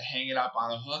as I get to hang it up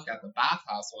on a hook at the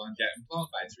bathhouse while I'm getting blown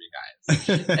by 3 guys.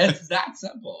 It's that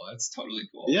simple. It's totally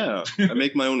cool. Yeah, I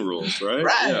make my own rules, right?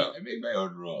 Right, I make my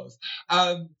own rules.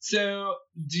 So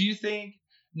do you think,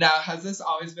 now, has this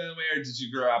always been the way, or did you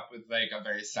grow up with like a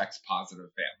very sex positive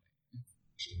family?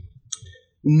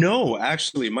 No,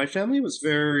 actually, my family was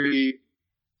very.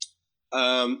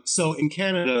 So in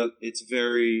Canada, it's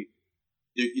very.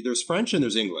 There's French and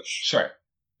there's English. Sure.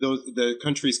 The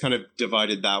country's kind of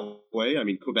divided that way. I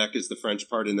mean, Quebec is the French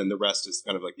part, and then the rest is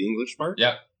kind of like the English part.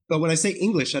 Yeah. But when I say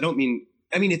English, I don't mean.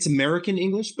 I mean, it's American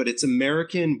English, but it's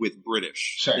American with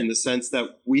British in the sense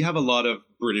that we have a lot of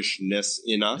Britishness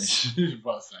in us.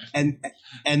 and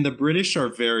the British are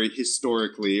very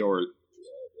historically, or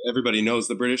everybody knows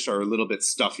the British are a little bit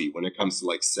stuffy when it comes to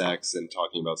like sex and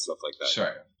talking about stuff like that.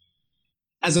 Sure.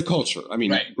 As a culture, I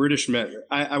mean, British men.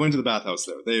 I went to the bathhouse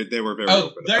there. They were very.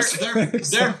 Oh, they're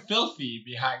filthy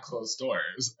behind closed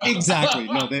doors. Exactly.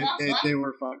 No, they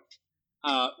were fun.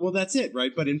 Well, that's it,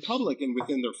 right? But in public and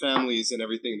within their families and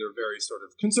everything, they're very sort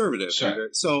of conservative. Sure.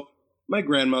 So my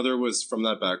grandmother was from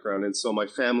that background, and so my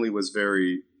family was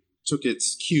took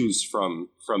its cues from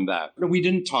that. We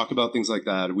didn't talk about things like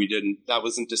that. That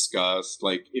wasn't discussed.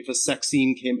 Like if a sex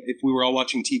scene if we were all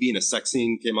watching TV and a sex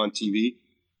scene came on TV,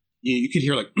 you could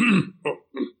hear like,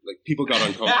 like people got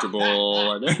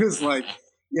uncomfortable, and it was like.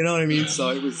 You know what I mean? So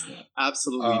it was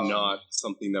absolutely not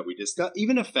something that we discussed.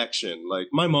 Even affection.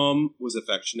 Like, my mom was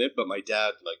affectionate, but my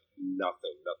dad, like,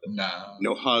 nothing.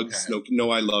 No hugs, no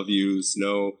I love yous,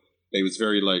 no. It was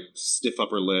very, like, stiff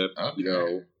upper lip,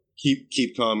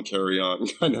 keep calm, carry on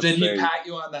kind of thing. Did he pat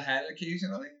you on the head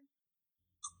occasionally?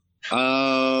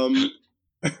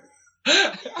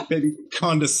 Maybe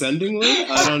condescendingly?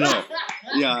 I don't know.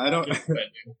 Yeah, I don't...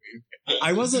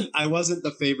 I wasn't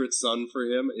the favorite son for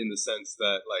him in the sense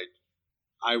that, like,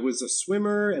 I was a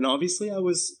swimmer, and obviously I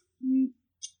don't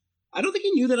think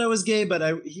he knew that I was gay, but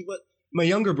my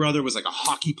younger brother was like a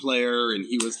hockey player, and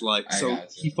he was like,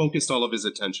 he focused all of his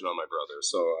attention on my brother.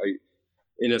 So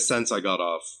in a sense, I got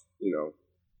off,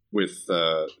 with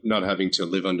not having to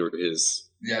live under his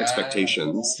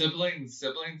expectations. Siblings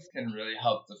can really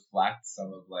help deflect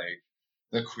some of like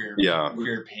the queer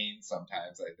pain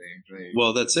sometimes, I think. Like,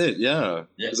 well, that's it, yeah.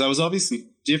 Because I was obviously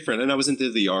different, and I was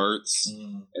into the arts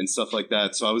and stuff like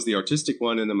that. So I was the artistic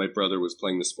one, and then my brother was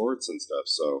playing the sports and stuff.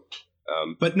 So,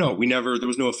 but no, there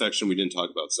was no affection. We didn't talk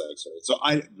about sex. Right? So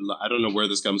I don't know where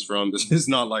this comes from. This is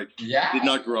not like, did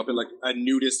not grow up in like a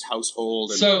nudist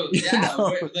household. And, so, were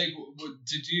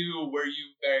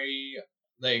you very,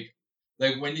 like,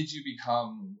 when did you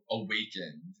become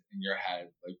awakened in your head,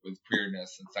 like, with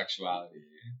queerness and sexuality?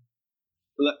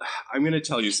 I'm going to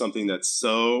tell you something that's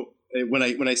so, when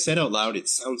I said out loud, it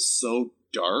sounds so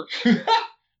dark.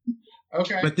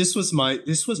 Okay. But this was my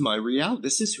reality.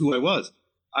 This is who I was.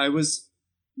 I was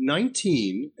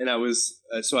 19, and I was,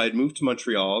 so I had moved to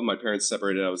Montreal. My parents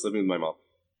separated. I was living with my mom.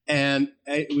 And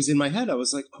it was in my head. I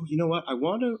was like, oh, you know what? I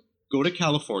want to go to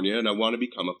California, and I want to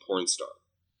become a porn star.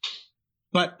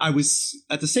 But I was,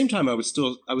 at the same time, I was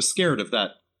scared of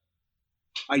that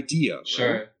idea.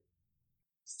 Sure. Right?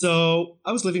 So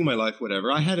I was living my life,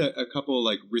 whatever. I had a couple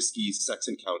like risky sex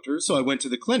encounters. So I went to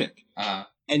the clinic. Uh-huh.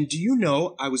 And do you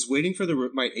know, I was waiting for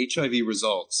my HIV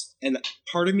results. And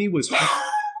part of me was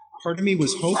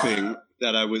hoping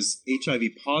that I was HIV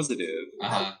positive.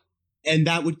 Uh-huh. And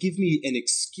that would give me an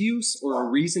excuse or a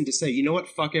reason to say, you know what,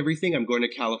 fuck everything. I'm going to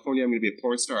California. I'm going to be a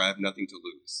porn star. I have nothing to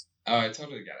lose. Oh, I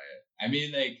totally get it. I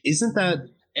mean, like, isn't that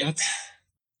that's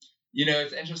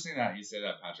it's interesting that you say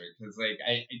that, Patrick, because like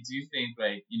I do think,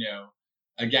 like,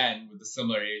 again, with the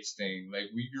similar age thing, like,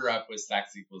 we grew up with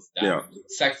sex equals death. Yeah.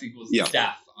 Sex equals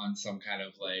death on some kind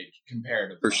of like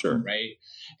comparative for level, sure, right?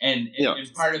 And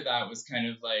part of that was kind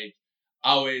of like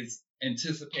always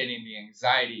anticipating the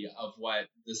anxiety of what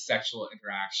the sexual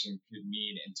interaction could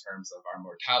mean in terms of our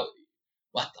mortality.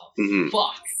 What the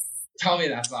fuck? Tell me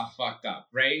that's not fucked up,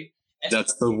 right? And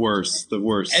that's the worst.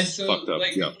 And so, fucked up.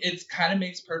 Like, it kind of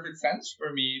makes perfect sense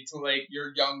for me to, like,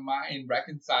 your young mind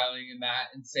reconciling in that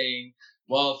and saying,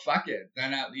 well, fuck it.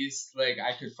 Then at least, like,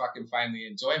 I could fucking finally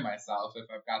enjoy myself if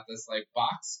I've got this, like,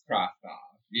 box crossed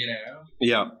off,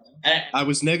 Yeah. I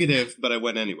was negative, but I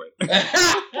went anyway.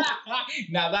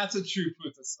 Now that's a true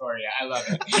Puta story. I love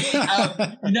it.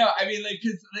 I mean, like,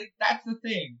 because, like, that's the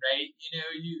thing, right?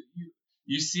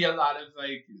 You see a lot of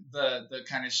like the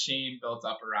kind of shame built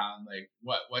up around like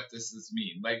what does this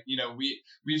mean? Like,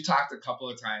 we've talked a couple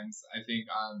of times, I think,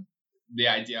 on the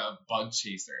idea of bug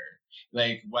chaser,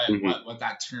 like what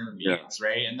that term means,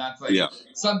 right? And that's like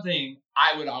something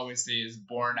I would always say is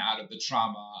born out of the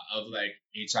trauma of like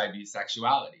HIV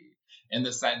sexuality, in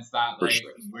the sense that like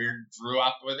we grew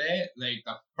up with it. Like,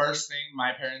 the first thing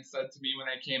my parents said to me when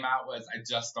I came out was, I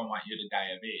just don't want you to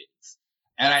die of AIDS.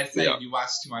 And I said, you watch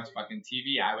too much fucking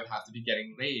TV, I would have to be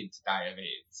getting laid to die of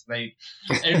AIDS. Like,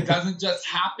 it doesn't just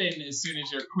happen as soon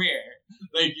as you're queer.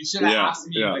 Like, you should have asked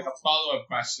me like a follow-up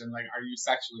question, like, are you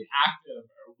sexually active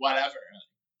or whatever?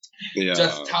 Yeah.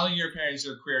 Just telling your parents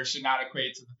you're queer should not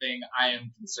equate to the thing, I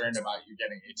am concerned about you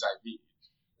getting HIV.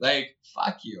 Like,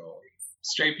 fuck you.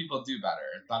 Straight people do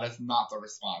better. That is not the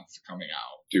response to coming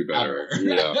out. Do better. Ever.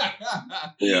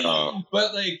 Yeah.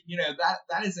 But like,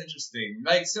 that is interesting.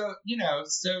 Like, so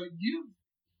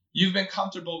you've been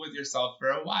comfortable with yourself for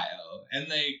a while, and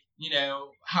like,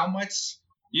 how much,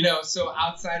 so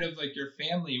outside of like your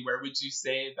family, where would you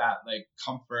say that like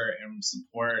comfort and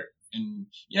support, and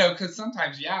because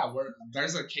sometimes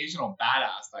there's occasional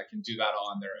badass that can do that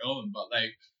all on their own, but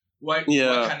like, what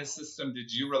kind of system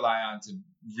did you rely on to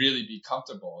really be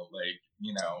comfortable, like,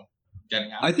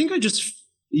 getting out? I think I just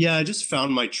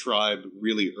found my tribe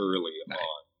really early on.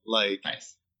 Like,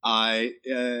 nice. I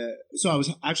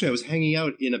was hanging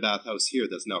out in a bathhouse here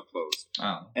that's now closed.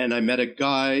 Oh. And I met a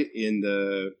guy in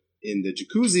the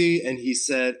jacuzzi, and he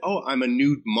said, "Oh, I'm a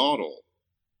nude model."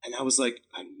 And I was like,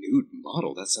 "A nude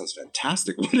model? That sounds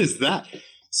fantastic. What is that?"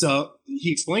 So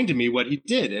he explained to me what he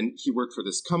did, and he worked for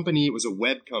this company. It was a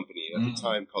web company at the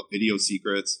time called Video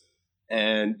Secrets.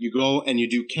 And you go and you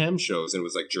do cam shows, and it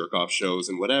was like jerk off shows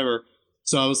and whatever.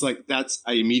 So I was like,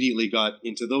 I immediately got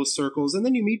into those circles, and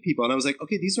then you meet people, and I was like,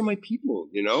 okay, these are my people,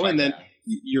 and then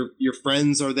your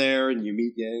friends are there, and you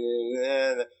meet,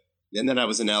 and then I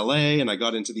was in LA, and I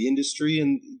got into the industry,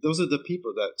 and those are the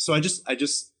people that, so I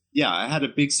had a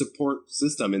big support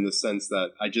system in the sense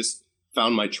that I just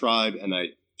found my tribe, and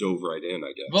I dove right in,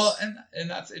 I guess. Well, and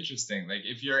that's interesting. Like,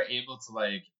 if you're able to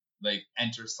like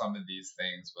enter some of these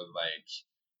things with like,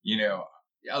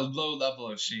 a low level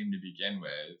of shame to begin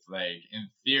with. Like in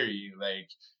theory, like,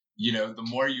 you know, the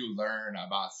more you learn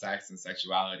about sex and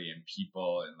sexuality and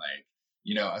people and like,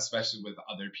 you know, especially with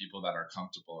other people that are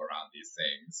comfortable around these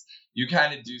things, you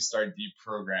kind of do start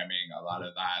deprogramming a lot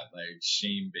of that like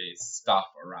shame-based stuff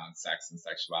around sex and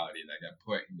sexuality that get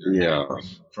put in your head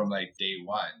from like day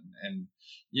one. And,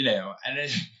 you know, and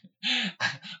it,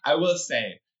 I will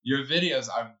say your videos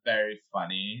are very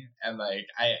funny. And like,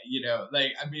 you know,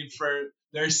 like, I mean,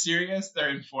 they're serious, they're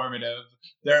informative,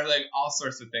 they're like all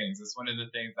sorts of things. It's one of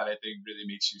the things that I think really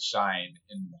makes you shine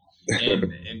in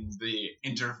the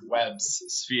interwebs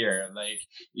sphere. Like,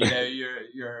 you know,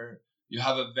 you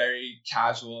have a very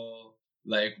casual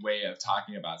like way of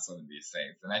talking about some of these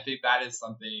things, and I think that is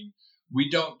something we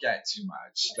don't get too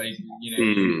much. Like, you know,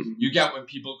 you get when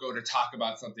people go to talk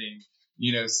about something,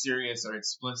 you know, serious or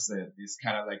explicit, these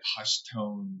kind of like hushed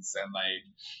tones and like,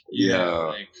 you know,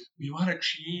 like we want to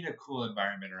create a cool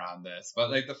environment around this. But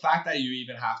like the fact that you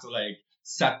even have to like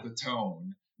set the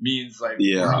tone means like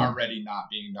we're already not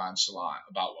being nonchalant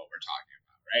about what we're talking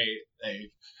about, right?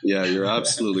 Like, yeah, you're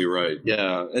absolutely right.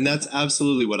 Yeah. And that's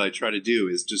absolutely what I try to do,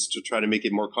 is just to try to make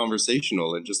it more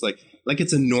conversational and just like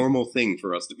it's a normal thing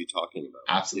for us to be talking about.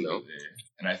 Absolutely. You know?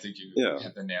 And I think you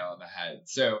hit the nail on the head.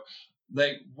 So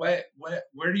like where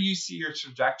do you see your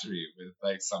trajectory with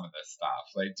like some of this stuff?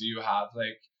 Like, do you have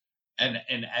like an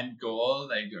end goal,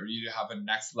 like, or you have a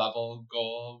next level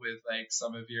goal with like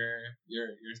some of your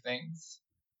things?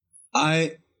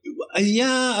 I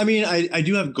mean, I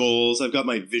do have goals. I've got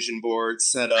my vision board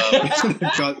set up. I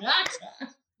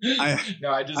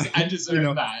deserve you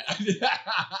know, that.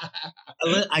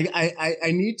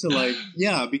 I need to like,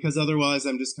 because otherwise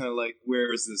I'm just kind of like,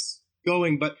 where is this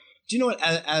going? But do you know what?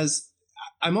 As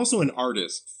I'm also an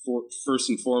artist first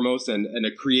and foremost, and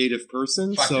a creative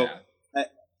person. Fuck so, yeah.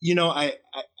 You know, I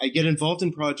get involved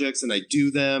in projects and I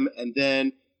do them, and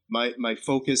then my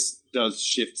focus does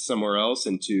shift somewhere else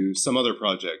into some other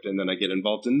project, and then I get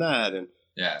involved in that. And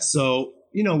so,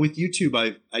 you know, with YouTube,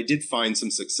 I did find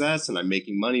some success, and I'm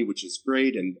making money, which is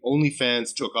great. And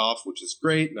OnlyFans took off, which is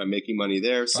great, and I'm making money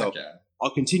there. So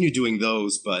I'll continue doing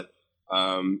those, but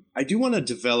I do want to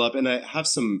develop, and I have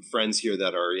some friends here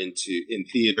that are in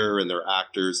theater and they're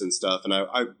actors and stuff, and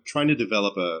I'm trying to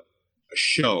develop a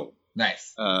show.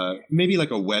 Nice. Maybe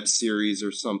like a web series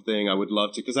or something. I would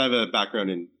love to, because I have a background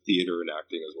in theater and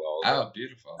acting as well. Oh,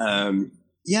 beautiful.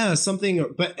 Yeah,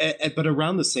 something, but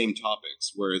around the same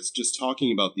topics, where it's just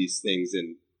talking about these things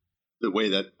in the way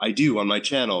that I do on my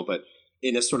channel, but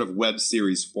in a sort of web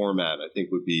series format, I think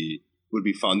would be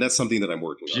fun. That's something that I'm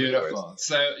working on. Beautiful. Anyways.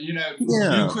 So, you know,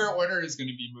 Nuclear Order is going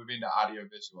to be moving to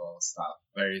audiovisual stuff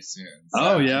very soon.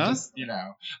 So you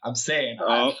know, I'm saying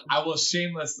I will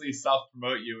shamelessly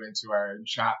self-promote you into our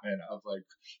entrapment of like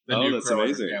the Nuclear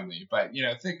Order family. But, you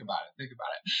know, think about it.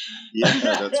 Yeah,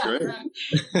 that's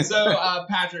great. So,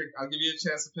 Patrick, I'll give you a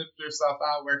chance to put yourself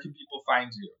out. Where can people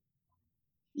find you?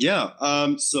 Yeah.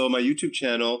 So my YouTube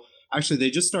channel, actually,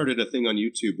 they just started a thing on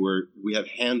YouTube where we have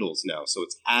handles now. So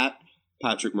it's at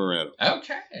Patrick Marano.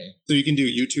 Okay. So you can do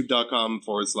youtube.com/@Patrick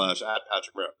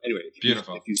Marano. Anyway,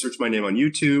 beautiful. If you search my name on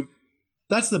YouTube,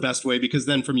 that's the best way, because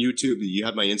then from YouTube, you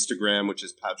have my Instagram, which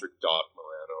is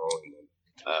patrick.marano. And then,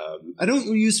 I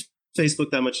don't use Facebook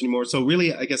that much anymore. So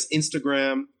really, I guess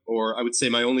Instagram, or I would say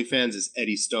my OnlyFans is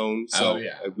Eddie Stone. So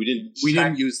we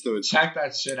didn't use those. Check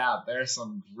that shit out. There's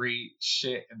some great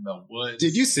shit in the woods.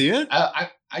 Did you see it? I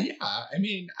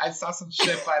mean, I saw some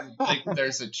shit by like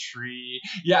there's a tree.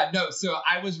 Yeah, no. So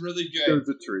I was really good. There's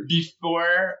a tree.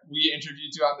 Before we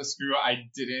interviewed you on the Screw, I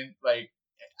didn't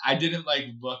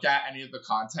look at any of the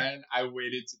content. I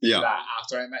waited to do that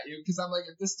after I met you, because I'm like,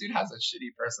 if this dude has a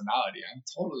shitty personality, I'm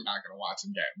totally not going to watch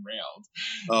him get railed.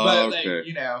 But like,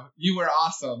 you know, you were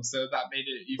awesome, so that made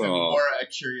it even more a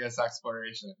curious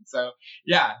exploration. So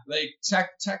yeah, like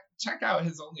check out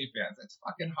his OnlyFans. It's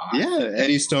fucking hot. Yeah,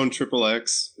 Eddie Stone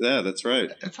XXX. Yeah, that's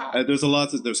right. It's hot. There's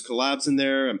there's collabs in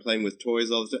there. I'm playing with toys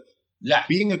all the time. Yeah.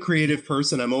 Being a creative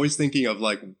person, I'm always thinking of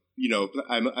like, you know,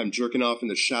 I'm jerking off in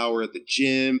the shower at the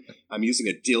gym. I'm using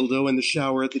a dildo in the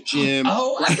shower at the gym.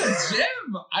 Oh, at the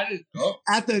gym! I didn't. Oh.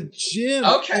 At the gym.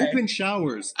 Okay. Open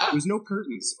showers. There's no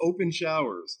curtains. Open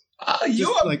showers. Oh,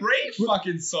 you a brave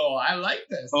fucking soul. I like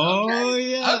this. Oh,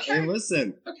 yeah. Okay. Hey,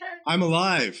 listen. Okay. I'm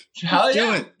alive. Hell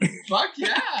yeah. Do it. Fuck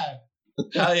yeah.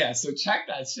 Hell yeah. So check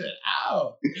that shit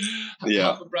out.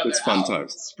 Yeah. It's fun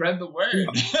times. Spread the word.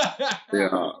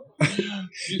 Yeah.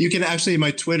 You can actually,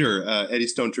 my Twitter, Eddie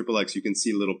Stone XXX, you can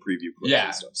see little preview clips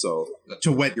and stuff. So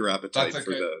to whet your appetite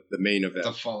for the main event.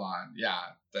 The full on,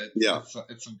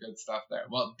 it's some good stuff there.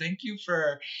 Well, thank you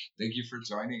for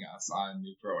joining us on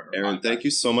New Pro Order. Aaron, thank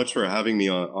you so much for having me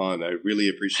on. I really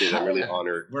appreciate it. I'm really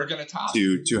honored. We're gonna talk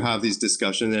to have these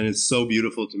discussions, and it's so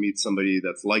beautiful to meet somebody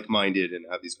that's like-minded and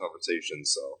have these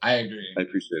conversations. So I agree. I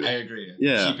appreciate it. I agree.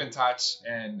 Yeah. Keep in touch,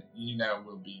 and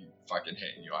we'll be fucking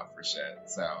hitting you up for shit.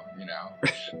 So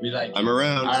we like. I'm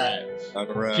around. All right. I'm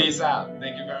around. Peace out.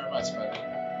 Thank you very much,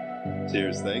 buddy.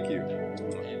 Cheers. Thank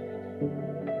you.